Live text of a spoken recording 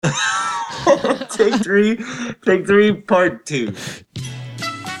Take three, part 2.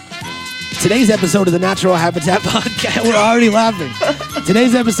 Today's episode of the Natural Habitat Podcast, we're already laughing.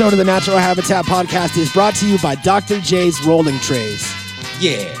 Today's episode of the Natural Habitat Podcast is brought to you by Dr. J's Rolling Trays.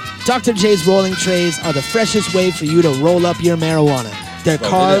 Yeah. Dr. J's Rolling Trays are the freshest way for you to roll up your marijuana. They're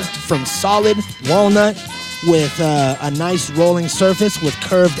carved from solid walnut with a nice rolling surface with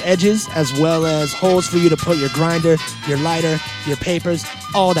curved edges, as well as holes for you to put your grinder, your lighter, your papers,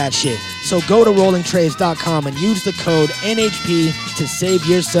 all that shit. So go to rollingtrays.com and use the code NHP to save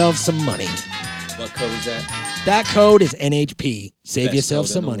yourself some money. What code is that? That code is NHP. Save Best yourself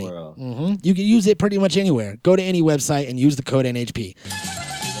code some in the money. world. You can use it pretty much anywhere. Go to any website and use the code NHP.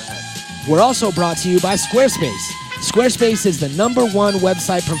 We're also brought to you by Squarespace. Squarespace is the #1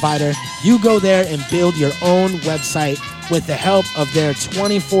 website provider. You go there and build your own website with the help of their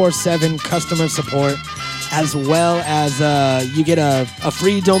 24/7 customer support, as well as you get a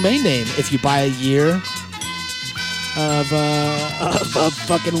free domain name if you buy a year of a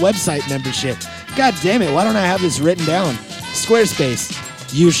fucking website membership. God damn it, why don't I have this written down? Squarespace,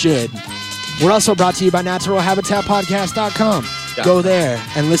 you should. We're also brought to you by naturalhabitatpodcast.com. Go there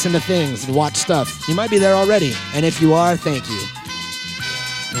and listen to things and watch stuff. You might be there already, and if you are, thank you.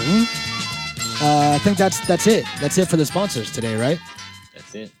 I think that's it. That's it for the sponsors today, right?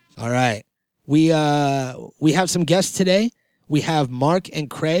 That's it. All right. We have some guests today. We have Mark and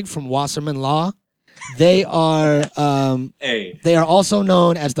Craig from Wasserman Law. They are they are also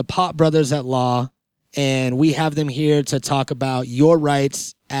known as the Pot Brothers at Law, and we have them here to talk about your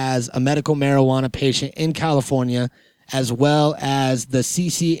rights as a medical marijuana patient in California, as well as the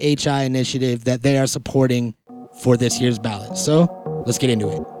CCHI initiative that they are supporting for this year's ballot. So, let's get into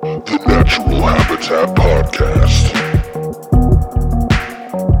it. The Natural Habitat Podcast.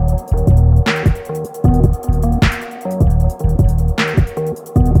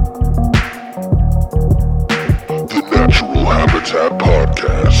 The Natural Habitat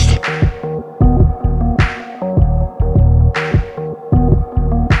Podcast.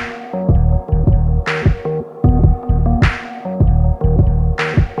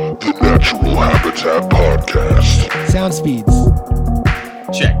 Natural Habitat Podcast. Sound speeds.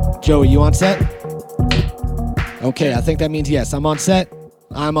 Check. Joey, you on set? Okay, I think that means yes. I'm on set.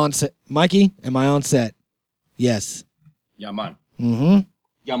 I'm on set. Mikey, am I on set? Yes. Yaman.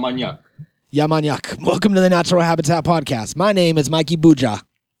 Yamanyak. Welcome to the Natural Habitat Podcast. My name is Mikey Buja.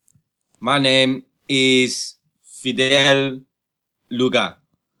 My name is Fidel Luga.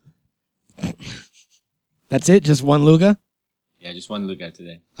 That's it? Just one Luga? Yeah, just one look at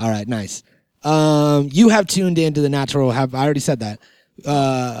today. All right, nice. You have tuned into the Natural I already said that.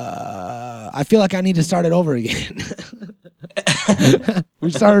 I feel like I need to start it over again.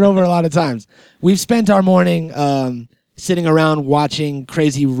 We've started over a lot of times. We've spent our morning sitting around watching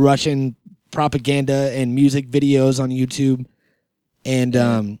crazy Russian propaganda and music videos on YouTube.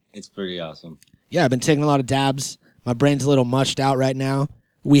 And it's pretty awesome. yeah, I've been taking a lot of dabs. My brain's a little mushed out right now.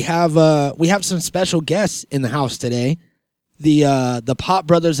 We have some special guests in the house today. The Pot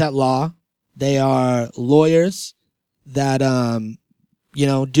Brothers at Law. They are lawyers that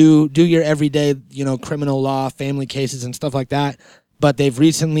do your everyday criminal law, family cases and stuff like that. But they've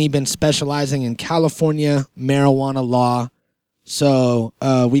recently been specializing in California marijuana law. So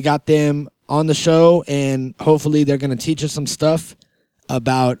we got them on the show, and hopefully they're going to teach us some stuff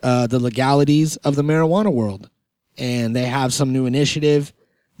about the legalities of the marijuana world. And they have some new initiative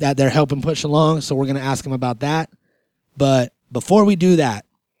that they're helping push along. So we're going to ask them about that. But before we do that,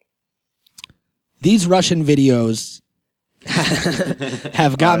 these Russian videos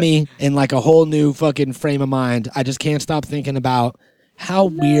have got me in like a whole new fucking frame of mind. I just can't stop thinking about how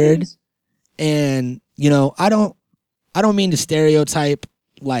weird, and I don't mean to stereotype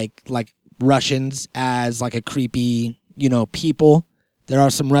like Russians as like a creepy, people. There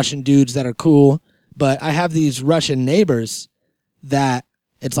are some Russian dudes that are cool, but I have these Russian neighbors that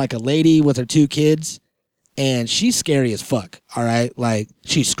it's like a lady with her 2 kids. And she's scary as fuck, all right? Like,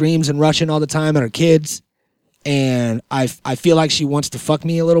 she screams in Russian all the time at her kids. And I feel like she wants to fuck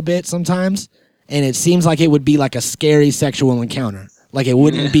me a little bit sometimes. And it seems like it would be like a scary sexual encounter. Like, it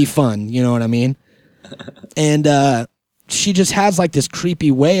wouldn't be fun, you know what I mean? And she just has like this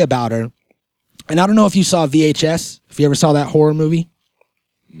creepy way about her. And I don't know if you saw VHS, if you ever saw that horror movie.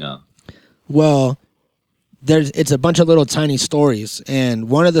 No. Well, it's a bunch of little tiny stories, and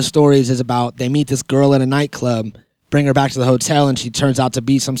one of the stories is about they meet this girl at a nightclub, bring her back to the hotel, and she turns out to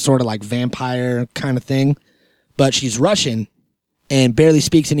be some sort of like vampire kind of thing, but she's Russian and barely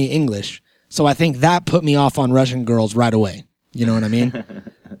speaks any English. So I think that put me off on Russian girls right away. You know what I mean?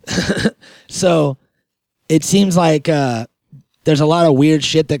 So it seems like they're there's a lot of weird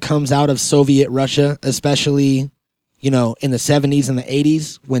shit that comes out of Soviet Russia, especially, in the 70s and the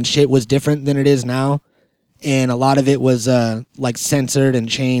 80s when shit was different than it is now. And a lot of it was like censored and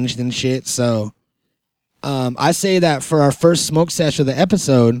changed and shit. So I say that for our first smoke session of the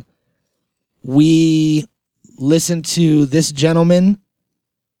episode, we listened to this gentleman.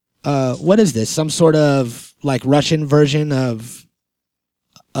 What is this? Some sort of like Russian version of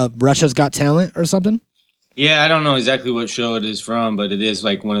Russia's Got Talent or something? Yeah, I don't know exactly what show it is from, but it is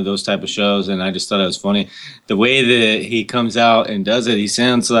like one of those type of shows, and I just thought it was funny. The way that he comes out and does it, he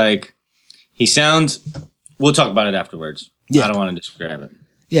sounds... We'll talk about it afterwards. Yeah. I don't want to describe it.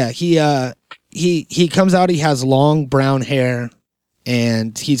 Yeah, he comes out, he has long brown hair,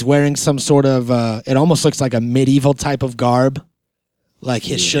 and he's wearing some sort of... it almost looks like a medieval type of garb, like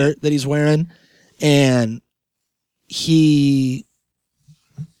his shirt that he's wearing. And you'll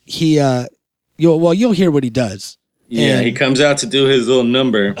hear what he does. Yeah, and he comes out to do his little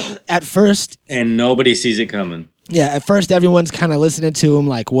number. At first... And nobody sees it coming. Yeah, at first everyone's kind of listening to him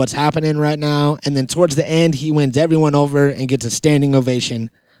like, what's happening right now? And then towards the end, he wins everyone over and gets a standing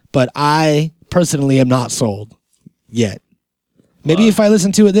ovation. But I personally am not sold yet. Maybe if I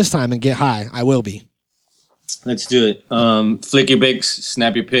listen to it this time and get high, I will be. Let's do it. Flick your pics,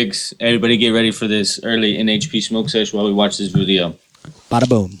 snap your pics. Everybody get ready for this early NHP smoke session while we watch this video. Bada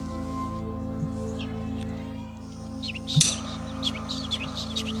boom.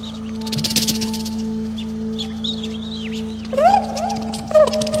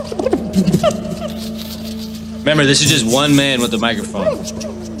 Remember, this is just one man with a microphone.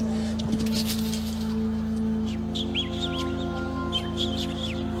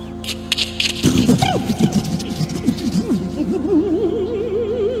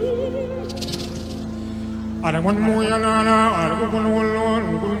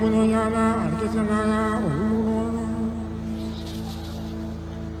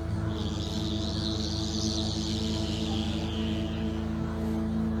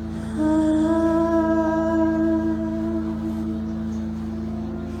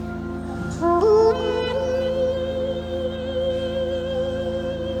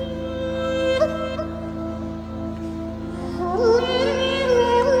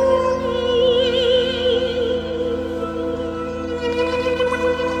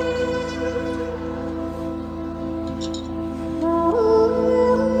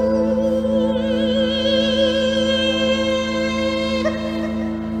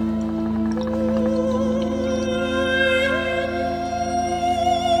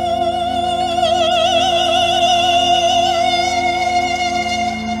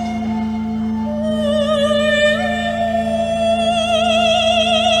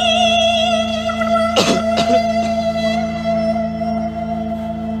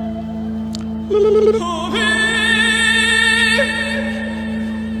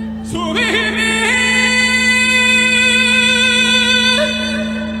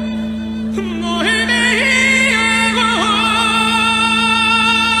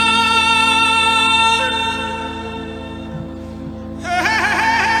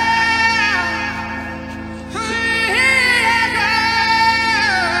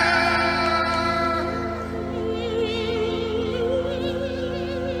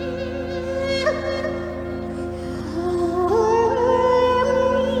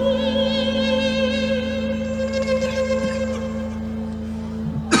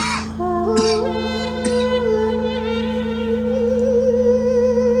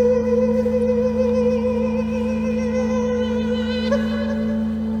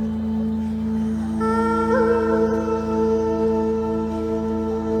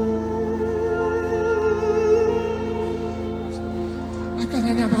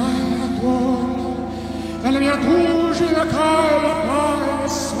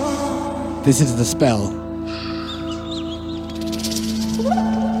 This is the spell.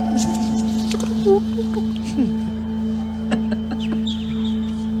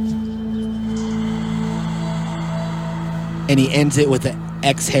 And he ends it with an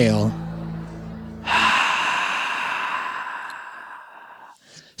exhale.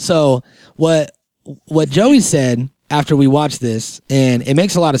 So what Joey said after we watched this, and it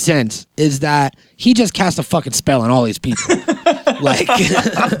makes a lot of sense, is that he just cast a fucking spell on all these people. Like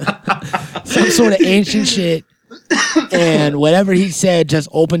some sort of ancient shit, and whatever he said just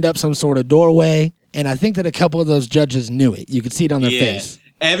opened up some sort of doorway, and I think that a couple of those judges knew it. You could see it on their face.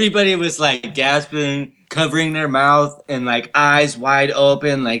 Everybody was like gasping, covering their mouth, and like eyes wide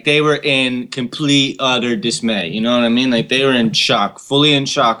open, like they were in complete utter dismay. You know what I mean? Like they were in shock, fully in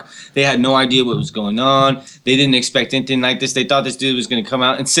shock. They had no idea what was going on. They didn't expect anything like this. They thought this dude was going to come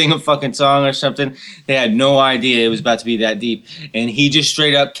out and sing a fucking song or something. They had no idea it was about to be that deep. And he just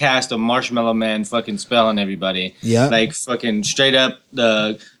straight up cast a Marshmallow Man fucking spell on everybody. Yeah. Like fucking straight up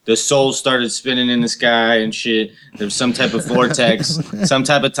the soul started spinning in the sky and shit. There was some type of vortex. Some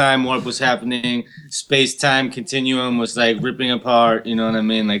type of time warp was happening. Space-time continuum was like ripping apart. You know what I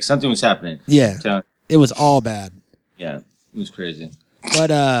mean? Like something was happening. Yeah. So, It was all bad. yeah, it was crazy.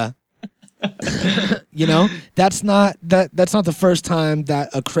 But you know, that's not the first time that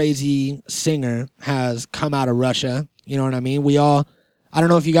a crazy singer has come out of Russia. You know what I mean? I don't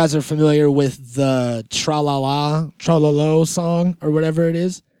know if you guys are familiar with the Tralala song or whatever it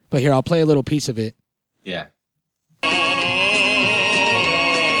is, but here, I'll play a little piece of it. Yeah.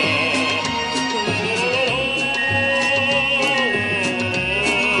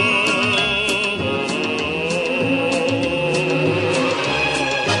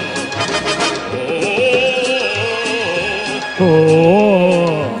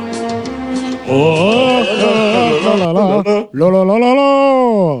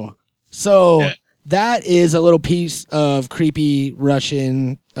 So Yeah. that is a little piece of creepy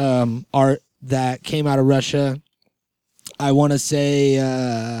Russian art that came out of Russia. I want to say,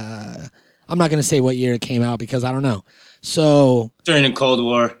 I'm not going to say what year it came out because I don't know. So During the Cold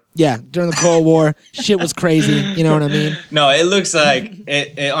War. yeah, during the Cold War, shit was crazy. You know what I mean? No, it looks like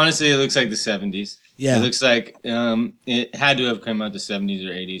it honestly it looks like the 70s. Yeah. It looks like it had to have come out the 70s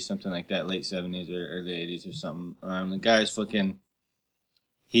or 80s, something like that, late 70s or early 80s or something. The guy's fucking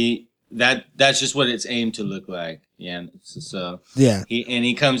that's just what it's aimed to look like. Yeah. So Yeah.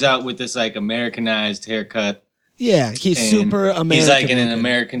 he comes out with this like Americanized haircut. Yeah, he's and super American. He's like in an looking.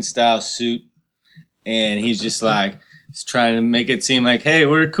 American style suit, and he's just like he's trying to make it seem like, hey,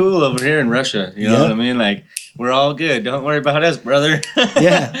 we're cool over here in Russia. You know Yeah. what I mean? Like we're all good. Don't worry about us, brother.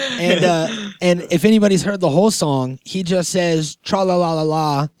 Yeah, and if anybody's heard the whole song, he just says tra la la la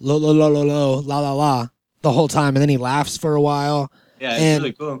la lo lo lo lo lo la la la the whole time, and then he laughs for a while. Yeah, it's And-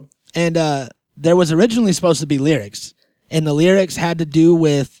 really cool. And there was originally supposed to be lyrics, and the lyrics had to do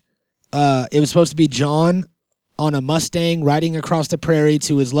with it was supposed to be John on a Mustang riding across the prairie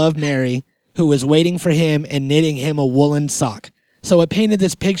to his love Mary, who was waiting for him and knitting him a woolen sock. So it painted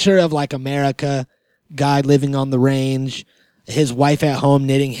this picture of like America, guy living on the range, his wife at home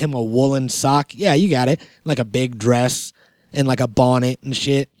knitting him a woolen sock. Yeah, you got it. Like a big dress and like a bonnet and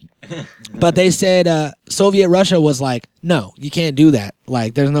shit. But they said Soviet Russia was like, no, you can't do that.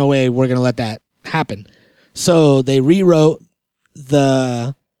 Like, there's no way we're going to let that happen. So they rewrote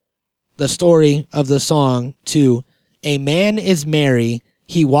the story of the song to a man is merry.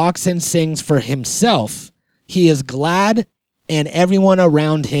 He walks and sings for himself. He is glad, and everyone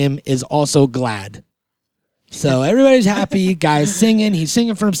around him is also glad. So everybody's happy. Guy's singing. He's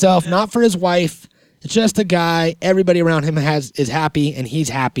singing for himself, not for his wife. It's just a guy. Everybody around him is happy, and he's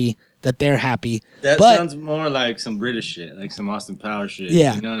happy that they're happy. That But- sounds more like some British shit, like some Austin Powers shit.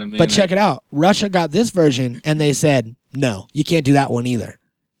 Yeah, You know what I mean? but check it out. Russia got this version, and they said, no, you can't do that one either.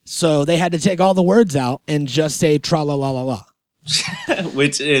 So they had to take all the words out and just say tra la la la la.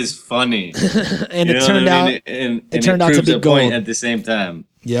 Which is funny. And You it know turned what I out, mean? And it turned out to proves be a point gold. at the same time.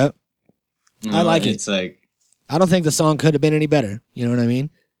 Yep. You I know, like it. It's like, I don't think the song could have been any better. You know what I mean?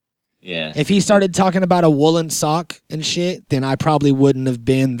 yeah. If he started talking about a woolen sock and shit, then I probably wouldn't have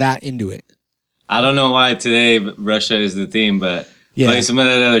been that into it. I don't know why today Russia is the theme, but Yeah. play some of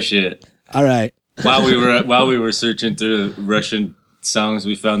that other shit. All right. While we were searching through Russian songs,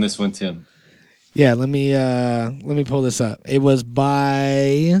 we found this one too. Yeah, let me pull this up. It was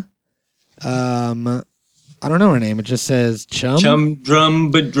by I don't know her name. It just says Chum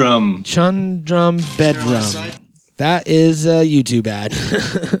Drum Ba Drum. Chun Drum Bedrum. That is a YouTube ad.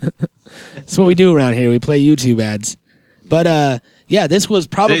 That's what we do around here. We play YouTube ads. But yeah, this was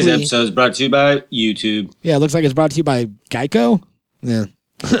probably Today's episode is brought to you by YouTube. yeah. It looks like it's brought to you by Geico. Yeah,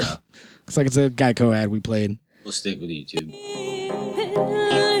 looks like it's a Geico ad we played. We'll stick with YouTube.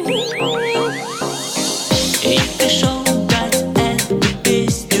 Я пришел дать эту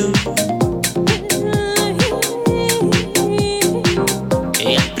песню.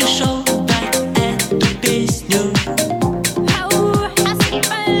 Я пришел дать эту песню.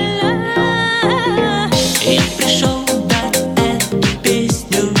 Я пришел дать эту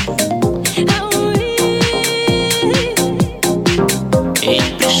песню. Я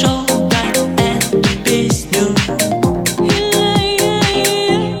пришел дать эту песню.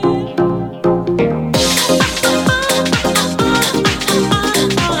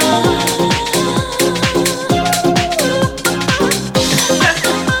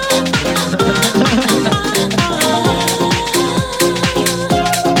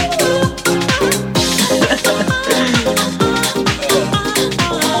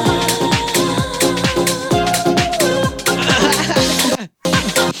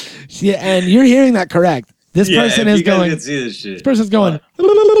 Yeah, and you're hearing that correct. This person if is you guys going. could see this shit. This person's going,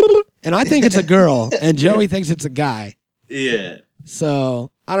 and I think it's a girl, and Joey thinks it's a guy. Yeah.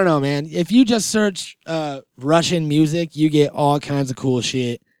 So I don't know, man. If you just search Russian music, you get all kinds of cool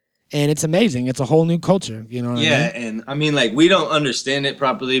shit, and it's amazing. It's a whole new culture. You know what I mean? And I mean, like, we don't understand it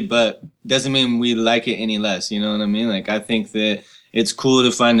properly, but doesn't mean we like it any less. You know what I mean? Like, I think that it's cool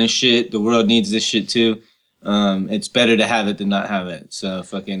to find this shit. The world needs this shit too. It's better to have it than not have it. So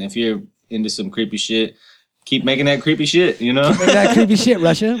fucking, if you're into some creepy shit, keep making that creepy shit, you know? Make that creepy shit,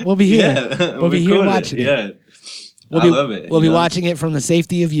 Russia. We'll be here. Yeah, we'll be here recording watching it. Yeah. We'll I be, love it. We'll you be know? watching it from the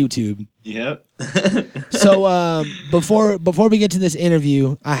safety of YouTube. Yep. So before we get to this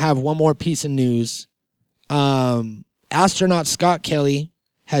interview, I have one more piece of news. Astronaut Scott Kelly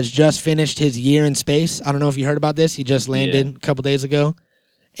has just finished his year in space. I don't know if you heard about this. He just landed a couple days ago.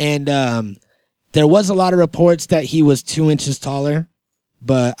 And there was a lot of reports that he was 2 inches taller,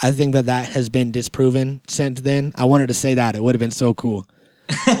 but I think that has been disproven since then. I wanted to say that. It would have been so cool.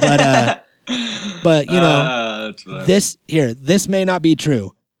 But you know, this may not be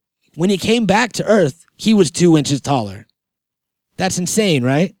true. When he came back to Earth, he was 2 inches taller. That's insane,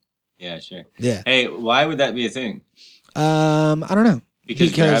 right? Yeah, sure. Yeah. Hey, why would that be a thing? I don't know.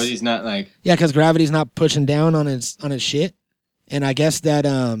 Because gravity's not like... Yeah, because gravity's not pushing down on his shit. And I guess that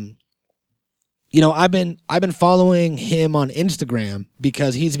you know, I've been following him on Instagram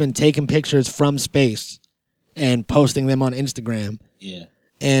because he's been taking pictures from space and posting them on Instagram. Yeah.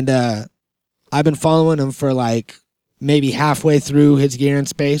 And I've been following him for like maybe halfway through his year in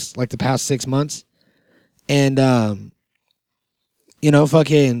space, like the past 6 months. And you know,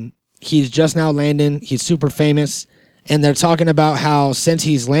 fucking he's just now landing. He's super famous. And they're talking about how since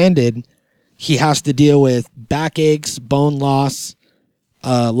he's landed, he has to deal with backaches, bone loss,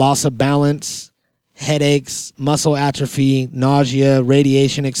 loss of balance, headaches, muscle atrophy, nausea,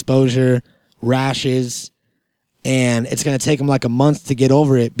 radiation exposure, rashes. And it's going to take him like a month to get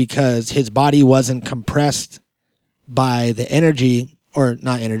over it because his body wasn't compressed by the energy, or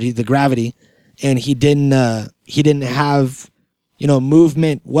not energy, the gravity. And he didn't have, you know,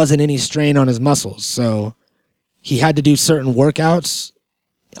 movement, wasn't any strain on his muscles. So he had to do certain workouts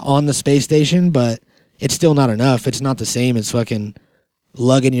on the space station, but it's still not enough. It's not the same as fucking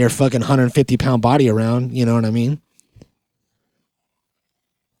lugging your fucking 150-pound body around. You know what I mean?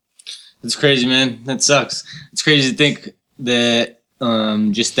 It's crazy, man. That sucks. It's crazy to think that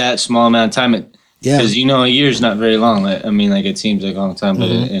just that small amount of time. Yeah. Because, you know, a year's not very long. I mean, like, it seems like a long time, but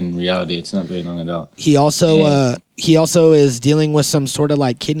in reality, it's not very long at all. He also is dealing with some sort of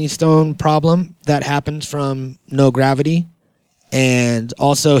like kidney stone problem that happens from no gravity. And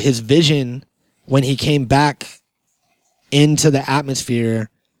also his vision, when he came back into the atmosphere,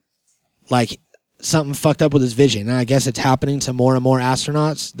 like something fucked up with his vision. And I guess it's happening to more and more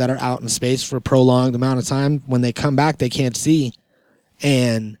astronauts that are out in space for a prolonged amount of time. When they come back, they can't see.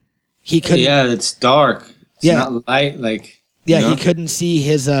 And he couldn't. Yeah, it's dark. It's not light. Like, yeah, you know? he couldn't see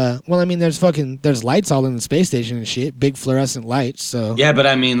his. Well, I mean, there's lights all in the space station and shit, big fluorescent lights. So Yeah, but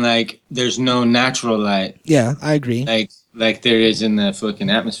I mean, like, there's no natural light. yeah, I agree. Like there is in the fucking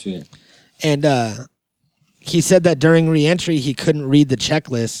atmosphere. And he said that during re-entry, he couldn't read the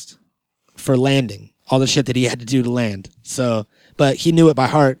checklist for landing, all the shit that he had to do to land. So, but he knew it by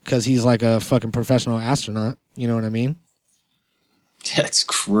heart because he's like a fucking professional astronaut. You know what I mean? That's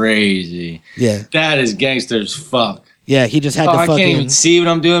crazy. Yeah. That is gangster as fuck. Yeah, he just had to I fucking... can't even see what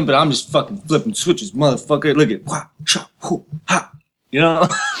I'm doing, but I'm just fucking flipping switches, motherfucker. Look at wah, cha, hoo, ha. You know?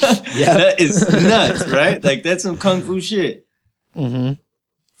 Yeah. That is nuts, right? Like, that's some kung fu shit. Mm-hmm.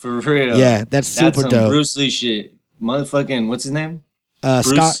 For real. Yeah, that's super some dope. Bruce Lee shit. Motherfucking, what's his name?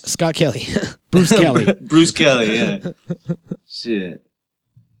 Scott Kelly. Bruce Kelly. Bruce Kelly, yeah. Shit.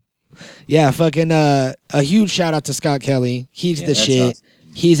 Yeah, fucking a huge shout out to Scott Kelly. He's the that's shit. awesome.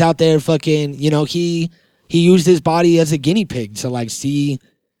 He's out there fucking, you know, he used his body as a guinea pig to like see,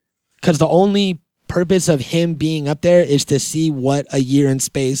 because the only purpose of him being up there is to see what a year in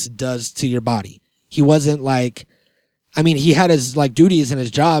space does to your body. He wasn't like, I mean, he had his like duties and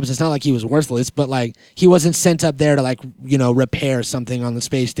his jobs. It's not like he was worthless, but like he wasn't sent up there to like, you know, repair something on the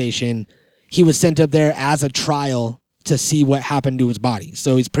space station. He was sent up there as a trial to see what happened to his body.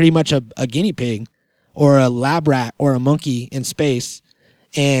 So he's pretty much a guinea pig or a lab rat or a monkey in space.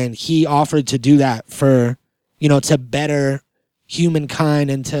 And he offered to do that for, you know, to better humankind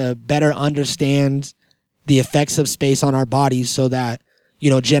and to better understand the effects of space on our bodies so that, you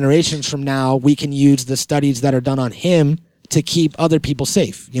know, generations from now, we can use the studies that are done on him to keep other people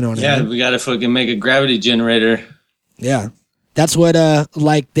safe. You know what I mean? Yeah, we gotta fucking make a gravity generator. Yeah. That's what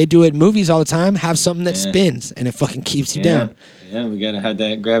like they do at movies all the time. Have something that Yeah. spins and it fucking keeps you Yeah. down. Yeah, we gotta have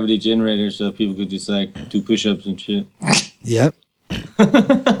that gravity generator so people could just like do push-ups and shit. Yep.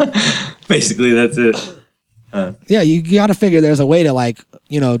 Basically, that's it. Yeah, you got to figure there's a way to like,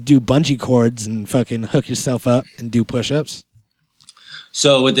 do bungee cords and fucking hook yourself up and do push-ups.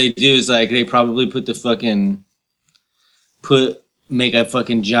 So what they do is like they probably put the fucking make a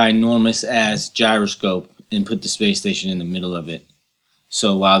fucking ginormous ass gyroscope and put the space station in the middle of it.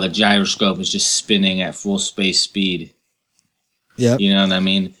 So while the gyroscope is just spinning at full space speed, Yep. you know what I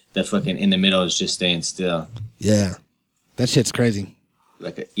mean? The fucking in the middle is just staying still. Yeah. That shit's crazy.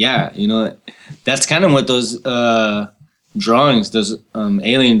 Yeah, that's kind of what those drawings, those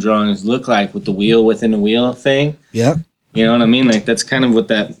alien drawings look like with the wheel within the wheel thing. Yep. You know what I mean? Like that's kind of what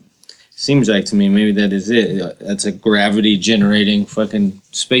that seems like to me. Maybe that is it. That's a gravity generating fucking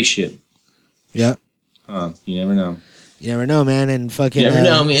spaceship. Yep. You never know. You never know, man. And fucking. You never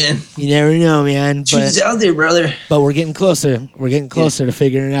know, man. You never know, man. Truth's out there, brother. But we're getting closer. We're getting closer to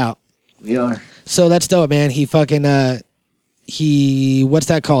figuring it out. We are. So that's dope, man. He fucking what's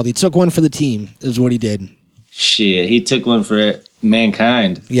that called? He took one for the team, is what he did. Shit, he took one for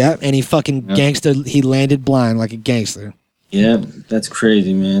mankind. Yeah, and he fucking gangster. He landed blind like a gangster. Yeah, that's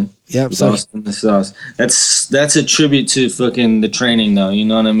crazy, man. Yep. So Lost in the sauce. That's a tribute to fucking the training, though. You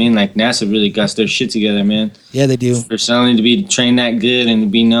know what I mean? Like NASA really got their shit together, man. yeah, they do. For someone to be trained that good and to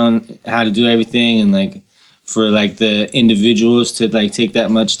be known how to do everything, and like for like the individuals to like take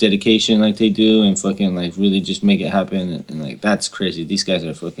that much dedication like they do and fucking like really just make it happen, and like that's crazy. These guys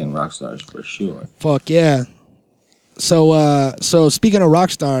are fucking rock stars for sure. Fuck yeah. So speaking of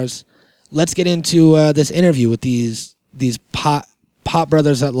rock stars, let's get into this interview with these pop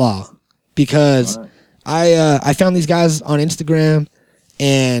brothers at law, because I found these guys on Instagram,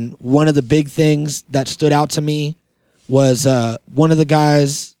 and one of the big things that stood out to me was one of the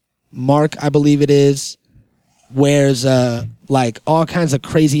guys, Mark, I believe it is, wears like all kinds of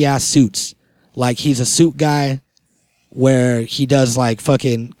crazy ass suits. Like he's a suit guy where he does like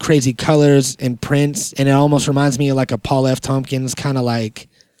fucking crazy colors and prints, and it almost reminds me of like a Paul F. Tompkins kind of like,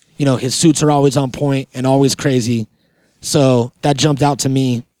 his suits are always on point and always crazy. So that jumped out to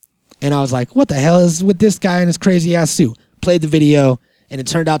me, and I was like, what the hell is with this guy in his crazy ass suit? Played the video, and it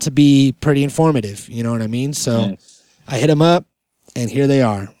turned out to be pretty informative. You know what I mean? So Nice. I hit him up, and here they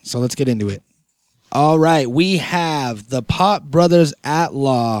are. So let's get into it. All right, we have the Pop Brothers at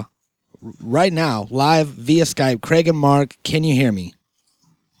Law right now, live via Skype. Craig and Mark, can you hear me?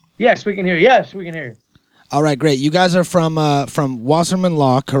 Yes, we can hear you. Yes, we can hear you. All right, great. You guys are from Wasserman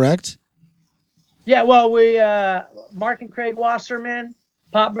Law, correct? Yeah, well, we, Mark and Craig Wasserman,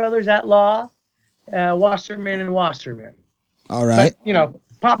 Pop Brothers at Law, Wasserman and Wasserman. All right. But,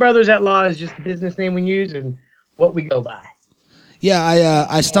 Pop Brothers at Law is just the business name we use and what we go by. Yeah,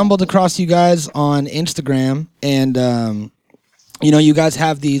 I stumbled across you guys on Instagram, and you guys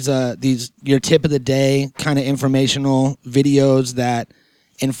have these your tip of the day kind of informational videos that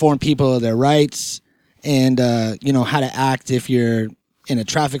inform people of their rights and how to act if you're in a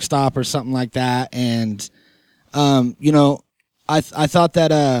traffic stop or something like that. And I thought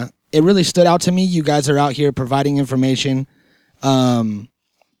that it really stood out to me. You guys are out here providing information.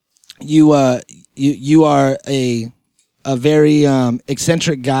 You are a very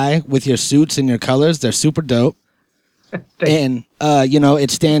eccentric guy with your suits and your colors. They're super dope. And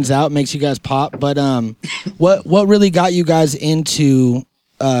it stands out, makes you guys pop. But what really got you guys into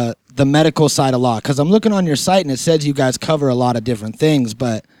the medical side of law? Because I'm looking on your site and it says you guys cover a lot of different things.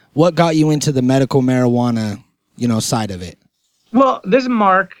 But what got you into the medical marijuana, side of it? Well, this is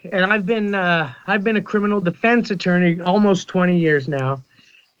Mark, and I've been a criminal defense attorney almost 20 years now,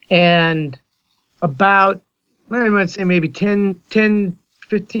 and about I would say maybe 10,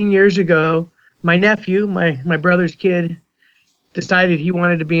 15 years ago, my nephew, my brother's kid, decided he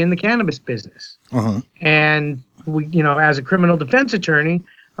wanted to be in the cannabis business. Uh-huh. And we, as a criminal defense attorney,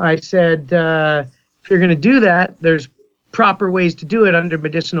 I said, if you're going to do that, there's proper ways to do it under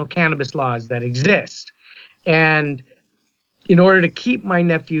medicinal cannabis laws that exist. And in order to keep my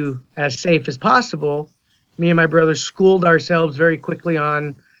nephew as safe as possible, me and my brother schooled ourselves very quickly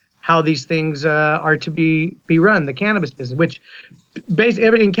on how these things are to be run, the cannabis business, which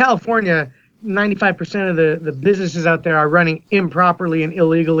basically in California, 95% of the businesses out there are running improperly and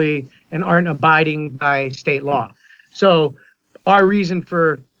illegally and aren't abiding by state law. So our reason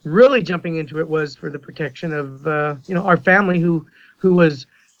for really jumping into it was for the protection of our family who was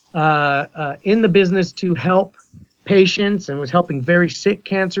in the business to help patients and was helping very sick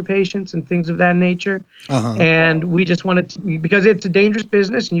cancer patients and things of that nature. Uh-huh. And we just wanted to, because it's a dangerous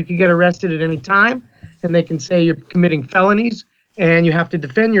business and you can get arrested at any time. and they can say you're committing felonies and you have to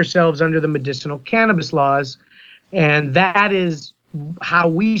defend yourselves under the medicinal cannabis laws. And that is how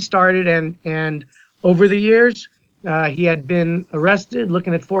we started. And over the years, he had been arrested,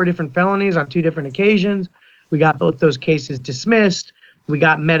 looking at 4 different felonies on 2 different occasions. We got both those cases dismissed. We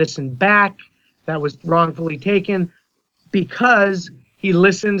got medicine back that was wrongfully taken because he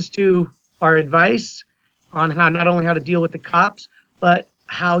listens to our advice on how not only how to deal with the cops, but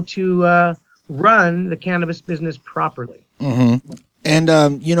how to run the cannabis business properly. Mm-hmm. And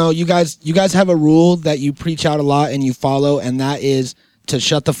you guys have a rule that you preach out a lot and you follow, and that is to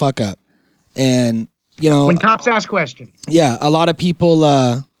shut the fuck up. And when cops ask questions, yeah, a lot of people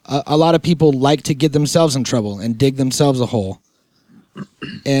like to get themselves in trouble and dig themselves a hole.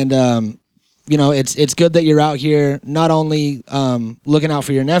 And it's good that you're out here not only looking out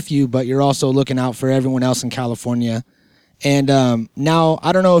for your nephew, but you're also looking out for everyone else in California. And now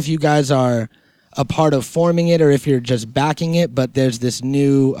I don't know if you guys are a part of forming it or if you're just backing it, but there's this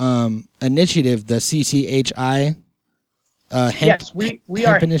new initiative, the CCHI hemp. Yes, we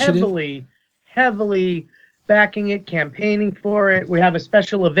are initiative. heavily backing it, campaigning for it. We have a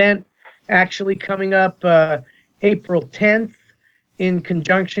special event actually coming up April 10th in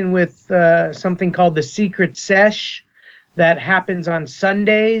conjunction with something called the Secret Sesh that happens on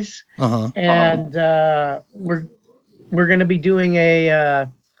Sundays. And we're going to be doing a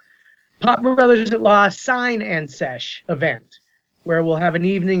Pop Brothers at Law Sign and Sesh event where we'll have an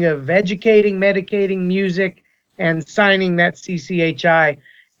evening of educating, medicating, music, and signing that CCHI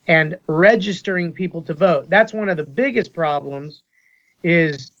and registering people to vote. That's one of the biggest problems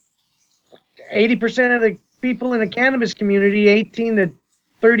is 80% of the people in the cannabis community, 18 to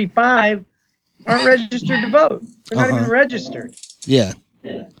 35, aren't registered to vote. They're not even registered. Yeah.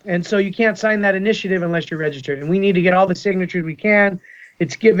 And so you can't sign that initiative unless you're registered. And we need to get all the signatures we can.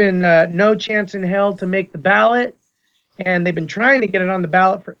 It's given no chance in hell to make the ballot. And they've been trying to get it on the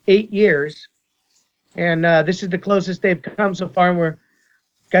ballot for 8 years. And this is the closest they've come so far. And we're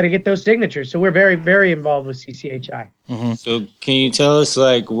got to get those signatures. So we're very, very involved with CCHI. Mm-hmm. So can you tell us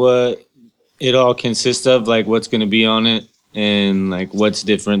like what it all consists of, like what's going to be on it and like what's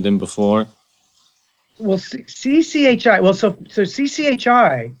different than before? Well, CCHI, so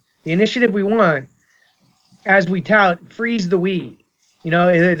CCHI, the initiative we want, as we tout, freeze the weed.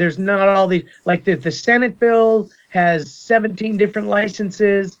 There's not all these, like the Senate bill has 17 different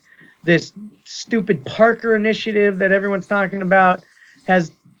licenses. This stupid Parker initiative that everyone's talking about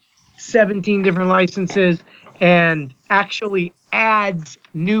has 17 different licenses and actually adds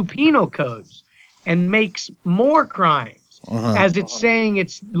new penal codes and makes more crimes as it's saying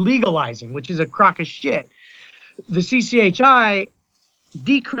it's legalizing, which is a crock of shit. The CCHI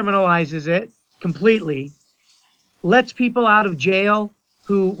decriminalizes it completely, lets people out of jail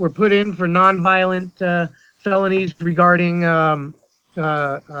who were put in for nonviolent felonies regarding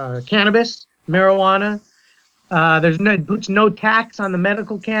cannabis, marijuana. Puts no tax on the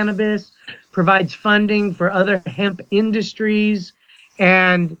medical cannabis, provides funding for other hemp industries,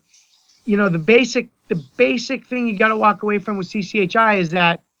 and the basic thing you got to walk away from with CCHI is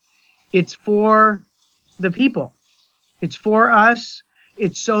that it's for the people. It's for us.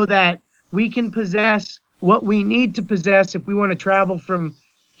 It's so that we can possess what we need to possess if we want to travel from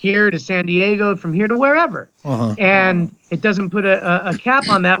here to San Diego, from here to wherever. And it doesn't put a cap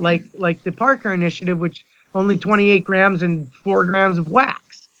on that like the Parker initiative, which only 28 grams and 4 grams of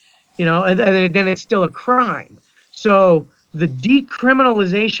wax, and then it's still a crime. So the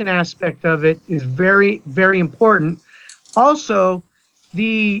decriminalization aspect of it is very, very important. Also,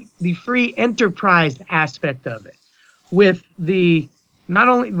 the free enterprise aspect of it, with not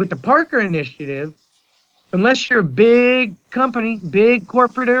only with the Parker initiative, unless you're a big company, big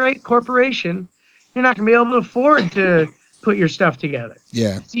corporation, you're not going to be able to afford to put your stuff together.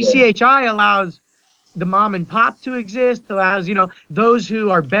 Yeah. CCHI allows the mom and pop to exist, allows, those who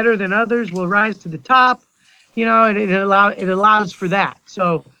are better than others will rise to the top, and it allows for that.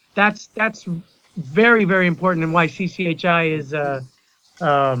 So that's very, very important, and why CCHI is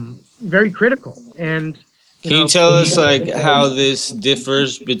very critical. And can you tell us like how this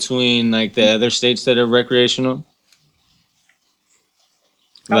differs between like the other states that are recreational?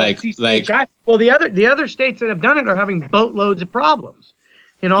 CCHI, well, the other states that have done it are having boatloads of problems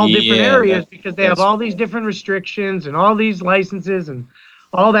in all different areas because they have all these different restrictions and all these licenses and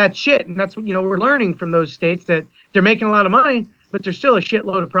all that shit. And that's what, we're learning from those states, that they're making a lot of money, but there's still a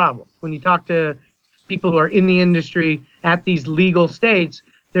shitload of problems. When you talk to people who are in the industry at these legal states,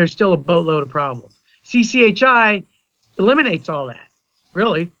 there's still a boatload of problems. CCHI eliminates all that.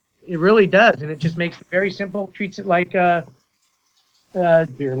 Really, it really does. And it just makes it very simple, treats it like beer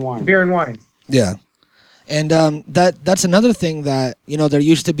and wine. Yeah. And that's another thing that, there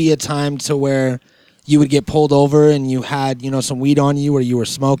used to be a time to where you would get pulled over and you had, some weed on you or you were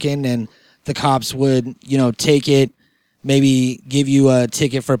smoking, and the cops would, take it, maybe give you a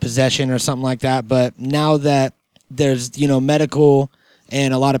ticket for possession or something like that. But now that there's, medical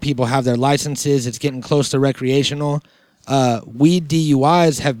and a lot of people have their licenses, it's getting close to recreational. Weed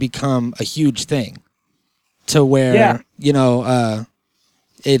DUIs have become a huge thing to where,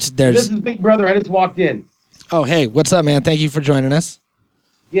 This there's. is Big Brother. I just walked in. Oh, hey, what's up, man? Thank you for joining us.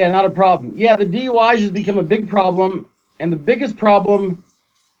 Yeah, not a problem. Yeah, the DUIs has become a big problem, and the biggest problem,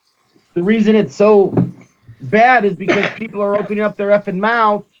 the reason it's so bad is because people are opening up their effing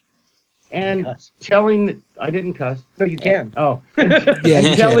mouth and telling. I didn't cuss. So you can. Oh, Yeah, you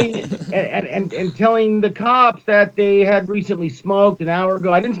and telling and telling the cops that they had recently smoked an hour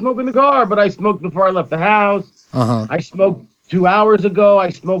ago. I didn't smoke in the car, but I smoked before I left the house. Uh-huh. I smoked 2 hours ago. I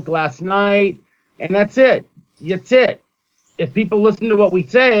smoked last night, and that's it. That's it. If people listen to what we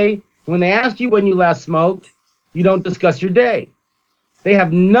say, when they ask you when you last smoked, you don't discuss your day. They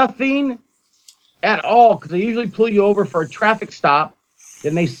have nothing at all, because they usually pull you over for a traffic stop,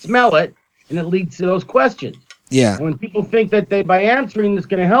 then they smell it, and it leads to those questions. Yeah. And when people think that they, by answering, it's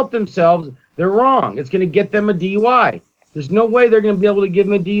going to help themselves, they're wrong. It's going to get them a DUI. There's no way they're going to be able to give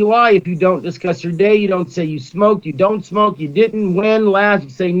them a DUI if you don't discuss your day. You don't say you smoked, you don't smoke, you didn't, when, last, you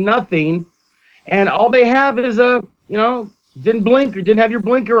say nothing. And all they have is didn't blink or didn't have your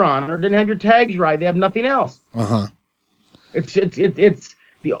blinker on or didn't have your tags right. They have nothing else. Uh-huh. It's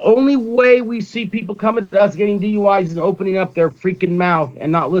the only way we see people coming to us getting DUIs is opening up their freaking mouth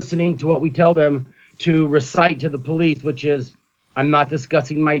and not listening to what we tell them to recite to the police, which is, I'm not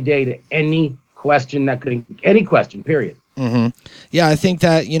discussing my day to any question any question, period. Mm-hmm. Yeah, I think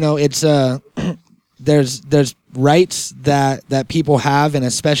that, it's there's rights that people have, and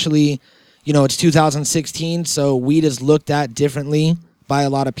especially, it's 2016, so weed is looked at differently by a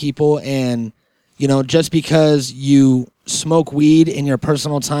lot of people. And, just because you smoke weed in your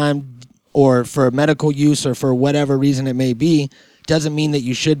personal time or for medical use or for whatever reason it may be, doesn't mean that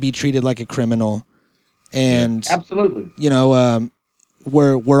you should be treated like a criminal. And, Absolutely.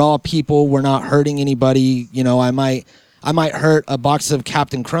 We're all people. We're not hurting anybody. I might hurt a box of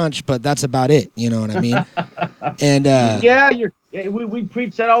Captain Crunch, but that's about it. You know what I mean? And we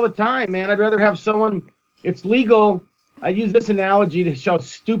preach that all the time, man. I'd rather have someone. It's legal. I use this analogy to show how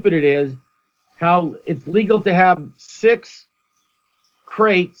stupid it is. How it's legal to have 6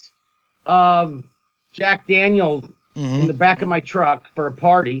 crates of Jack Daniels in the back of my truck for a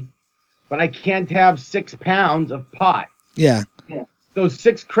party, but I can't have 6 pounds of pot. yeah. Those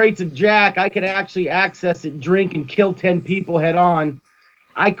 6 crates of Jack, I could actually access it, drink, and kill 10 people head on.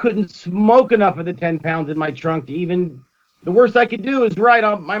 I couldn't smoke enough of the 10 pounds in my trunk to even. The worst I could do is I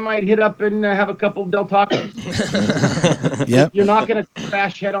might hit up and have a couple of Del Tacos. Yep. You're not going to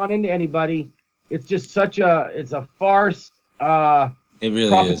crash head on into anybody. It's just it's a farce. It really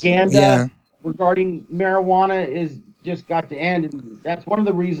Propaganda Yeah. regarding marijuana is just got to end. And that's one of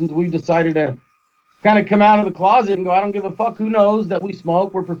the reasons we've decided to kind of come out of the closet and go, I don't give a fuck who knows that we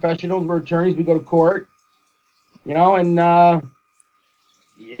smoke. We're professionals. We're attorneys. We go to court. And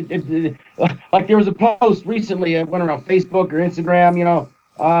like there was a post recently. I went around Facebook or Instagram.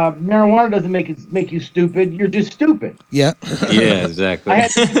 Marijuana doesn't make you stupid. You're just stupid. Yeah. Yeah, exactly.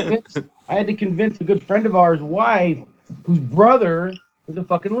 I had to convince a good friend of ours' wife, whose brother was a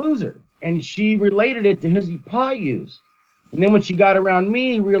fucking loser, and she related it to his pot use. And then when she got around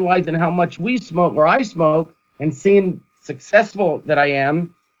me, realizing how much we smoke or I smoke, and seeing successful that I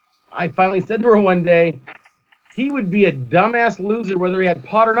am, I finally said to her one day, he would be a dumbass loser whether he had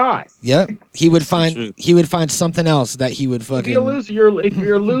pot or not. Yep. He would True. find something else that he would If you're fucking. a loser, if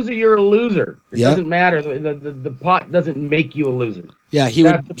you're a loser, you're a loser. It Yep. doesn't matter. The pot doesn't make you a loser. Yeah, he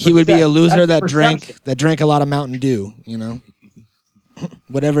That's would. the He would be a percep- loser that's that the drank perception. a lot of Mountain Dew.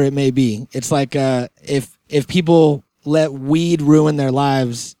 Whatever it may be. It's like if people let weed ruin their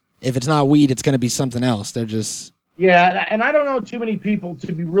lives, if it's not weed, it's going to be something else. They're just. Yeah, and I don't know too many people,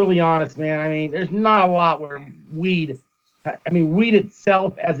 to be really honest, man. I mean, there's not a lot where weed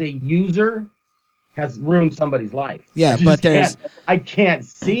itself as a user has ruined somebody's life. Yeah, I just but there's. I can't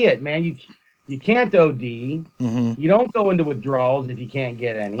see it, man. You can't OD. Mhm. You don't go into withdrawals if you can't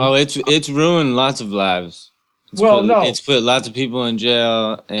get any. Oh, it's ruined lots of lives. It's put lots of people in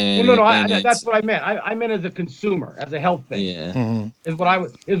jail, and That's what I meant. I meant as a consumer, as a health thing. yeah. Mhm. Is what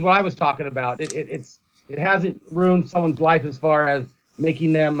I was talking about. It hasn't ruined someone's life as far as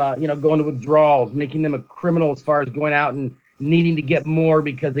making them go into withdrawals, making them a criminal as far as going out and needing to get more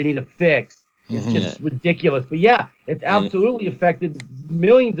because they need a fix. It's just ridiculous. But yeah, it's absolutely affected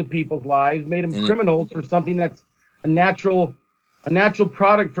millions of people's lives, made them criminals for something that's a natural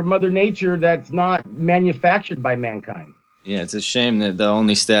product from Mother Nature that's not manufactured by mankind. Yeah, it's a shame that the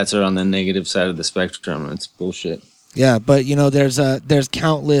only stats are on the negative side of the spectrum. It's bullshit. Yeah, but there's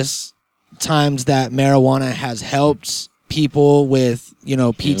countless times that marijuana has helped people with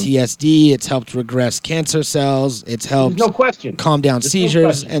PTSD. It's helped regress cancer cells. It's helped There's no question. calm down There's seizures, no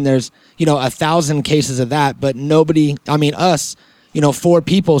question. and there's 1,000 cases of that. But nobody, us, 4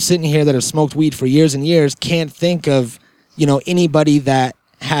 people sitting here that have smoked weed for years and years can't think of anybody that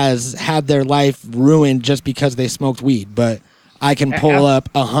has had their life ruined just because they smoked weed. But I can pull up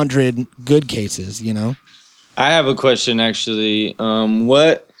 100 good cases. I have a question actually.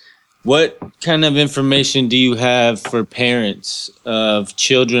 What kind of information do you have for parents of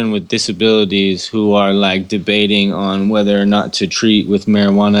children with disabilities who are like debating on whether or not to treat with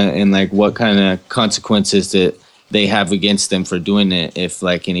marijuana, and like what kind of consequences that they have against them for doing it if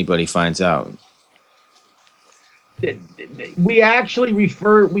like anybody finds out? We actually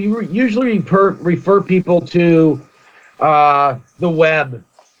usually refer people to the web.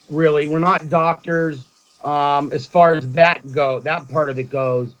 Really, we're not doctors as far as that part of it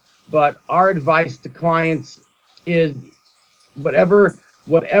goes. But our advice to clients is whatever a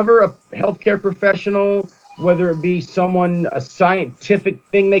healthcare professional, whether it be a scientific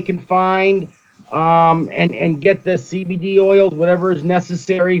thing they can find, and get the CBD oils, whatever is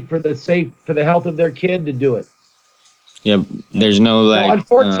necessary for the health of their kid, to do it. Yeah, there's no like. Well,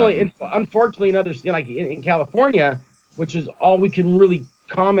 unfortunately, in other like in California, which is all we can really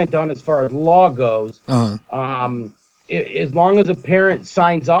comment on as far as law goes. As long as a parent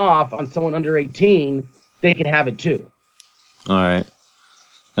signs off on someone under 18, they can have it too. All right,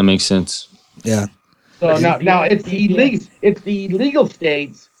 that makes sense. Yeah. So now it's the illegal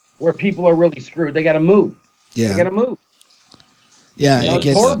states where people are really screwed. They got to move. Yeah. They got to move. Yeah,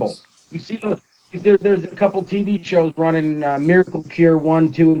 It's horrible. You see, there's a couple TV shows running, Miracle Cure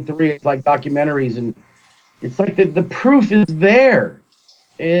 1, 2, and 3. It's like documentaries, and it's like the proof is there.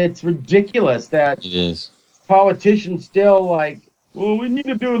 It's ridiculous that It is. politicians still like, well, we need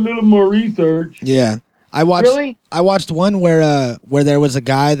to do a little more research. Yeah. I watched Really? I watched one where there was a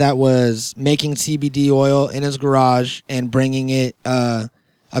guy that was making CBD oil in his garage and bringing it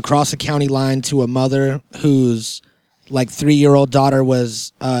across a county line to a mother whose like 3-year-old daughter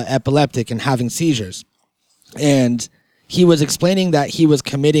was epileptic and having seizures. And he was explaining that he was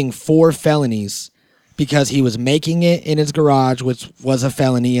committing 4 felonies because he was making it in his garage, which was a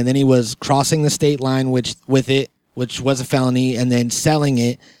felony, and then he was crossing the state line which was a felony, and then selling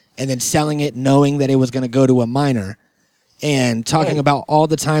it knowing that it was going to go to a minor, and talking about all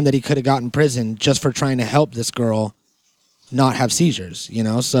the time that he could have got in prison just for trying to help this girl not have seizures,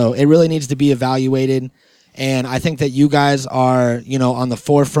 So it really needs to be evaluated. And I think that you guys are, on the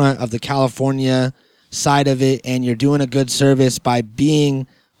forefront of the California side of it, and you're doing a good service by being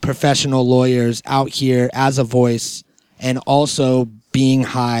professional lawyers out here as a voice, and also being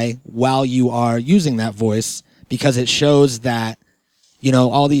high while you are using that voice, because it shows that,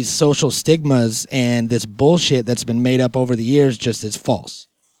 all these social stigmas and this bullshit that's been made up over the years just is false.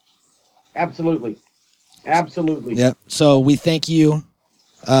 Absolutely. Absolutely. Yep. So we thank you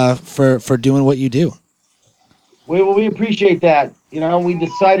for doing what you do. We appreciate that. We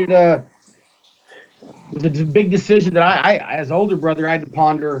decided it was a big decision that I as older brother, I had to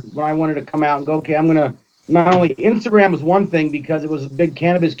ponder when I wanted to come out and go, okay, I'm going to, not only Instagram was one thing because it was a big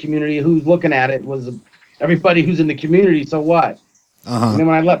cannabis community. Who's looking at it was everybody who's in the community. So what? And then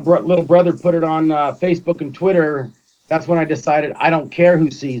when I let little brother put it on Facebook and Twitter, that's when I decided I don't care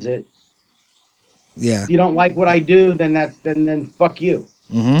who sees it. Yeah. If you don't like what I do, then then fuck you.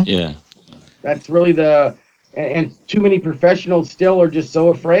 Mm-hmm. Yeah. That's really and too many professionals still are just so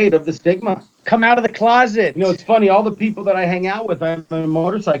afraid of the stigma. Come out of the closet. It's funny, all the people that I hang out with, I'm in a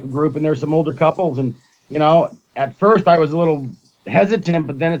motorcycle group, and there's some older couples, and at first I was a little hesitant,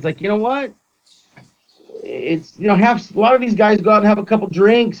 but then it's like, you know what? It's a lot of these guys go out and have a couple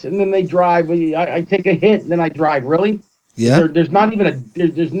drinks and then they drive. I take a hit and then I drive. Really? Yeah. There's not even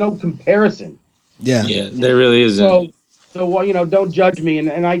there's no comparison. Yeah. Yeah, there really isn't. So well, don't judge me.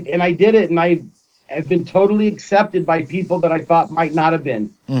 And I did it, and I have been totally accepted by people that I thought might not have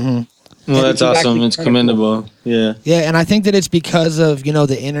been. Mm-hmm. Well, that's awesome. It's commendable. Yeah. Yeah, and I think that it's because of,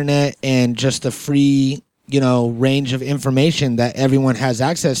 the internet and just the free, range of information that everyone has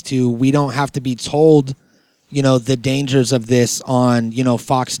access to. We don't have to be told, the dangers of this on,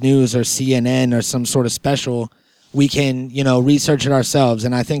 Fox News or CNN or some sort of special. We can, research it ourselves.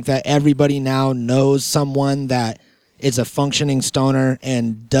 And I think that everybody now knows someone that is a functioning stoner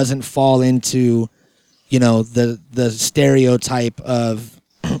and doesn't fall into, you know, the stereotype of,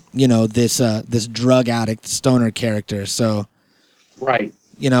 you know, this drug addict stoner character. So, Right.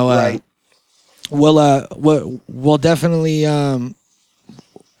 you know, Right. we'll definitely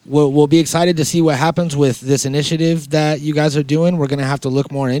we'll be excited to see what happens with this initiative that you guys are doing. We're gonna have to look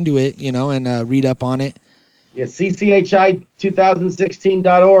more into it, you know, and read up on it. Yeah,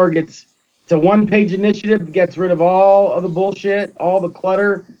 CCHI2016.org. It's a one-page initiative. It gets rid of all of the bullshit, all the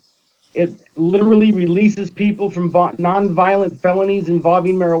clutter. It literally releases people from non-violent felonies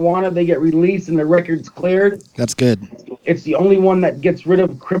involving marijuana. They get released and their record's cleared. That's good. It's the only one that gets rid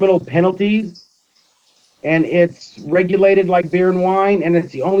of criminal penalties. And it's regulated like beer and wine. And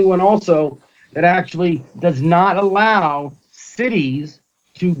it's the only one also that actually does not allow cities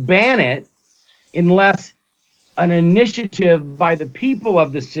to ban it unless an initiative by the people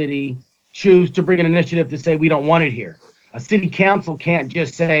of the city choose to bring an initiative to say we don't want it here. A city council can't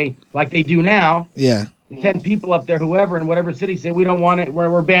just say, like they do now, Yeah. 10 people up there, whoever in whatever city say we don't want it,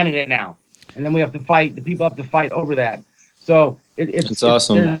 we're banning it now. And then we have to fight, the people have to fight over that. So it's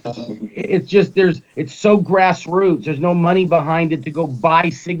awesome. It's just, it's so grassroots. There's no money behind it to go buy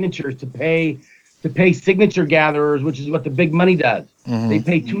signatures to pay signature gatherers, which is what the big money does. They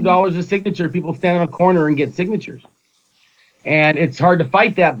pay $2 a signature. People stand in a corner and get signatures. And it's hard to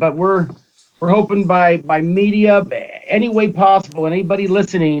fight that, but we're hoping by media, any way possible, and anybody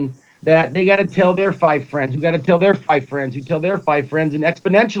listening, that they got to tell their 5 friends, who got to tell their 5 friends, who tell their 5 friends, and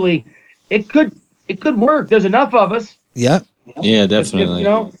exponentially, it could work. There's enough of us. Yeah. Yeah, definitely. You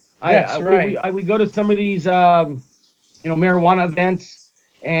know, That's right. we go to some of these, marijuana events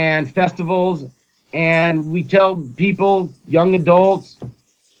and festivals, and we tell people, young adults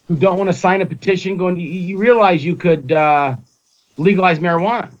who don't want to sign a petition, going, you realize you could legalize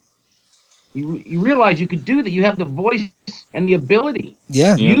marijuana. You realize you could do that. You have the voice and the ability.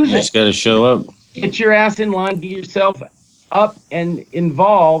 Yeah. Yeah, Use you it. just got to show up. Get your ass in line, get yourself up and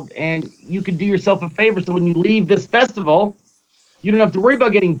involved, and you can do yourself a favor. So when you leave this festival, you don't have to worry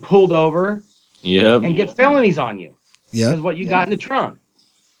about getting pulled over Yep. and get felonies on you. Yeah. Because what you got in the trunk.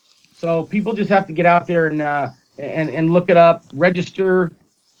 So people just have to get out there and look it up, register,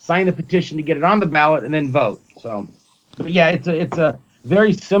 sign the petition to get it on the ballot, and then vote. So, but yeah, it's a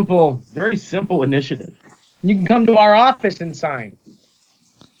very simple initiative. You can come to our office and sign.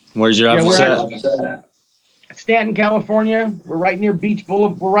 Where's your Yeah, office we're at? Stanton, California. We're right near Beach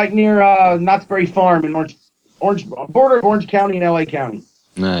Boulevard. We're right near Knott's Berry Farm in Orange border of Orange County and LA County.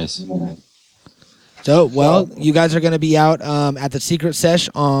 Nice. So, well, you guys are going to be out at the Secret Sesh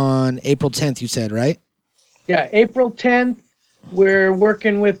on April 10th, you said, right? Yeah, April 10th, we're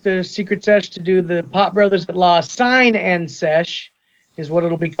working with the Secret Sesh to do the Pot Brothers at Law Sign and Sesh, is what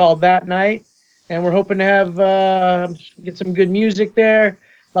it'll be called that night. And we're hoping to have get some good music there,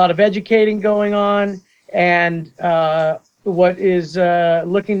 a lot of educating going on, and what is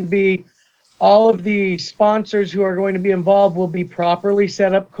looking to be all of the sponsors who are going to be involved will be properly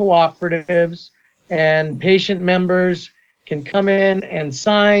set up cooperatives, and patient members can come in and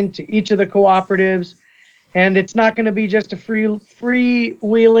sign to each of the cooperatives. And it's not going to be just a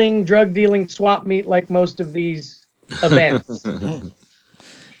free-wheeling, drug-dealing swap meet like most of these events.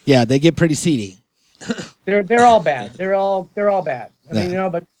 Yeah, they get pretty seedy. They're all bad. They're all bad. I mean,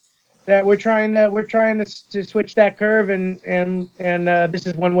 but that we're trying to switch that curve, and this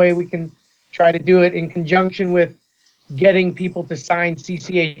is one way we can try to do it in conjunction with getting people to sign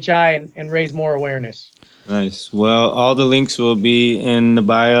CCHI and raise more awareness. Nice. Well, all the links will be in the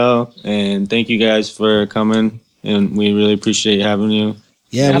bio, and thank you guys for coming, and we really appreciate having you.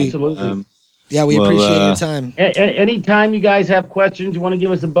 Yeah, Absolutely. we Well, appreciate your time. Anytime you guys have questions, you want to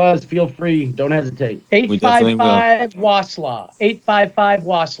give us a buzz, feel free. Don't hesitate. We definitely will. 855 WASLA. 855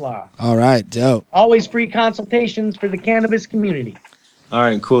 WASLA. All right, dope. Always free consultations for the cannabis community. All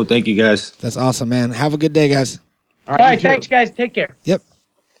right, cool. Thank you guys. That's awesome, man. Have a good day, guys. All All right, you too. thanks, guys. Take care. Yep.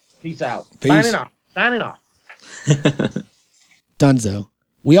 Peace out. Peace. Signing off. Dunzo.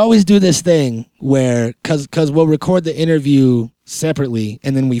 We always do this thing where, cause we'll record the interview separately,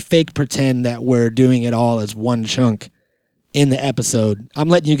 and then we fake pretend that we're doing it all as one chunk in the episode. I'm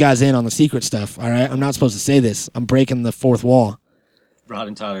letting you guys in on the secret stuff, all right? I'm not supposed to say this. I'm breaking the fourth wall. Rod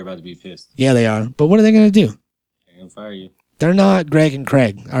and Tyler are about to be pissed. Yeah, they are. But what are they going to do? They're going to fire you. They're not Greg and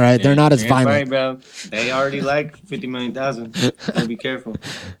Craig, all right? They're not as violent. Bro. They already like 50 million thousand. So be careful.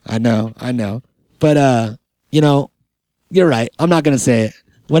 I know. But, you're right. I'm not going to say it.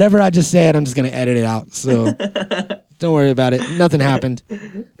 Whatever I just said, I'm just going to edit it out. So don't worry about it. Nothing happened.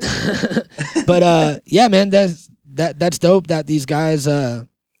 But, yeah, man, that's dope that these guys,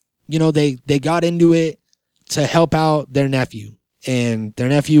 they got into it to help out their nephew. And their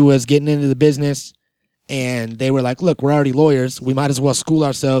nephew was getting into the business, and they were like, look, we're already lawyers. We might as well school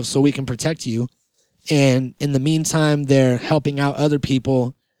ourselves so we can protect you. And in the meantime, they're helping out other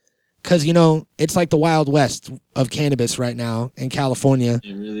people because, you know, it's like the Wild West of cannabis right now in California.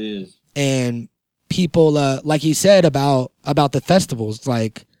 It really is. And people, like he said about the festivals,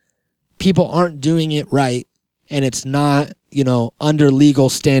 like people aren't doing it right, and it's not, you know, under legal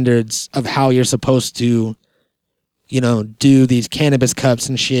standards of how you're supposed to, you know, do these cannabis cups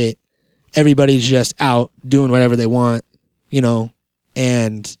and shit. Everybody's just out doing whatever they want, you know,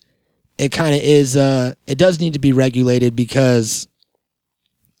 and it kind of is, it does need to be regulated because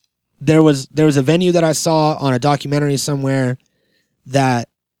there was a venue that I saw on a documentary somewhere that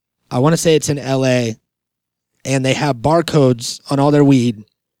I want to say it's in LA, and they have barcodes on all their weed,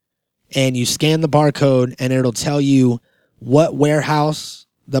 and you scan the barcode and it'll tell you what warehouse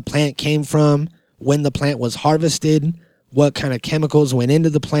the plant came from, when the plant was harvested, what kind of chemicals went into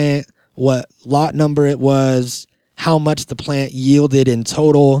the plant, what lot number it was, how much the plant yielded in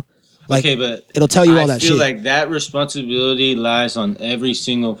total. Like, okay, but it'll tell you all that I feel shit. like that responsibility lies on every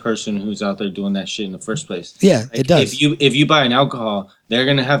single person who's out there doing that shit in the first place. Yeah, Like, it does. If you buy an alcohol, they're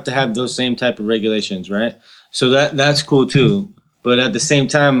gonna have to have those same type of regulations, right? So that's cool too. But at the same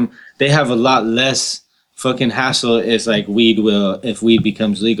time, they have a lot less fucking hassle as like weed will if weed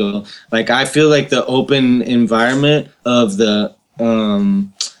becomes legal. Like I feel like the open environment of the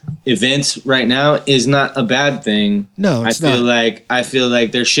events right now is not a bad thing. No, it's not. I feel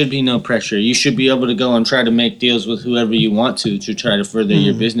like there should be no pressure. You should be able to go and try to make deals with whoever you want to try to further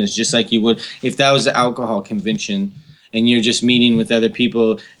your business, just like you would if that was the alcohol convention and you're just meeting with other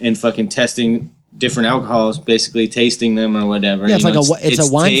people and fucking testing different alcohols, basically tasting them or whatever. Yeah, it's you know, like it's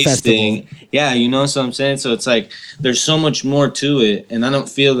a wine tasting. festival. Yeah, you know what I'm saying? So it's like there's so much more to it, and I don't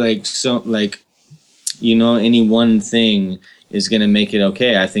feel like you know, any one thing is going to make it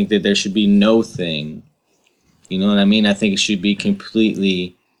okay. I think that there should be no thing. You know what I mean? I think it should be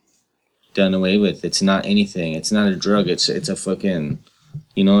completely done away with. It's not anything. It's not a drug. It's a fucking,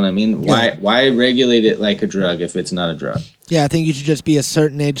 you know what I mean? Yeah. Why regulate it like a drug if it's not a drug? Yeah, I think you should just be a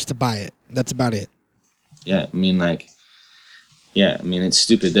certain age to buy it. That's about it. Yeah, I mean it's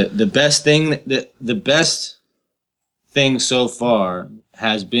stupid. The best thing so far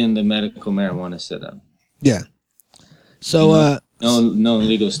has been the medical marijuana setup. Yeah. So No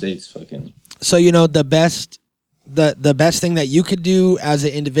legal states fucking. so you know the best thing that you could do as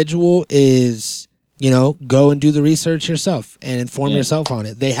an individual is, you know, go and do the research yourself and inform yourself on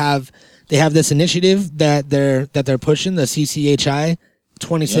it. They have this initiative that they're pushing, the CCHI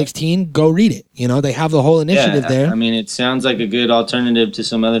 2016. Yeah. Go read it. You know, they have the whole initiative there. I mean, it sounds like a good alternative to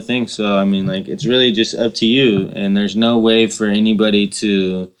some other things. So I mean, like, it's really just up to you, and there's no way for anybody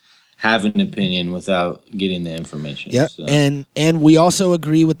to have an opinion without getting the information. Yeah, so. and we also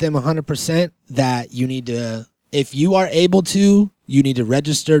agree with them 100% that you need to, if you are able to, you need to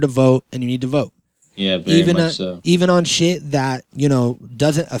register to vote, and you need to vote. Yeah, very much so. Even on shit that, you know,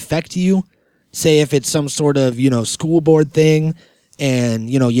 doesn't affect you. Say if it's some sort of, you know, school board thing, and,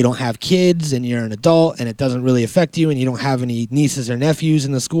 you know, you don't have kids and you're an adult and it doesn't really affect you and you don't have any nieces or nephews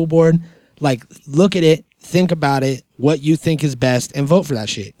in the school board, like, look at it, think about it, what you think is best, and vote for that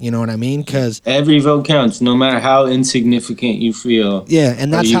shit. You know what I mean? Because every vote counts, no matter how insignificant you feel. Yeah,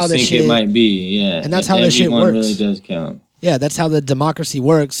 and that's how the shit. It might be. Yeah, and that's how the shit works. Really does count. Yeah, that's how the democracy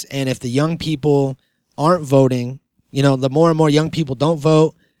works. And if the young people aren't voting, you know, the more and more young people don't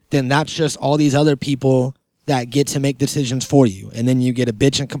vote, then that's just all these other people that get to make decisions for you. And then you get a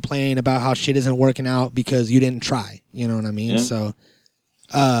bitch and complain about how shit isn't working out because you didn't try. You know what I mean? Yeah. So,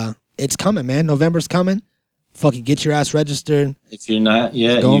 it's coming, man. November's coming. Fucking get your ass registered. If you're not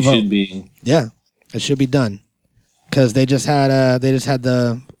yet, you should be. Yeah, it should be done. Because they just had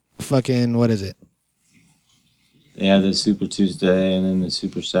the fucking, what is it? Yeah, the Super Tuesday and then the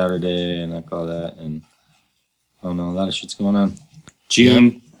Super Saturday and like all that. And I don't know, a lot of shit's going on.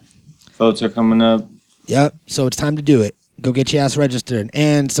 June, votes are coming up. Yep, so it's time to do it. Go get your ass registered.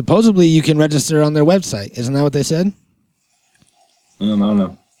 And supposedly you can register on their website. Isn't that what they said? I don't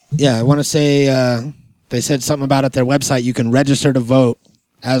know. Yeah, I want to say they said something about at their website you can register to vote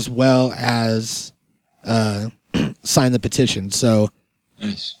as well as sign the petition. So,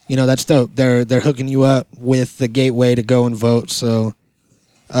 nice. You know, that's dope. They're hooking you up with the gateway to go and vote. So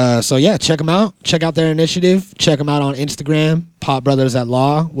yeah, check them out. Check out their initiative. Check them out on Instagram, Pot Brothers at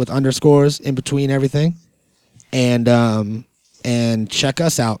Law with underscores in between everything. And check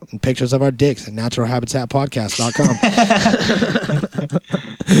us out and pictures of our dicks at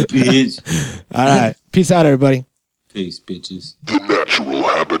naturalhabitatpodcast.com. Peace. All right. Peace out, everybody. Peace, bitches. The Natural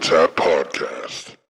Habitat Podcast.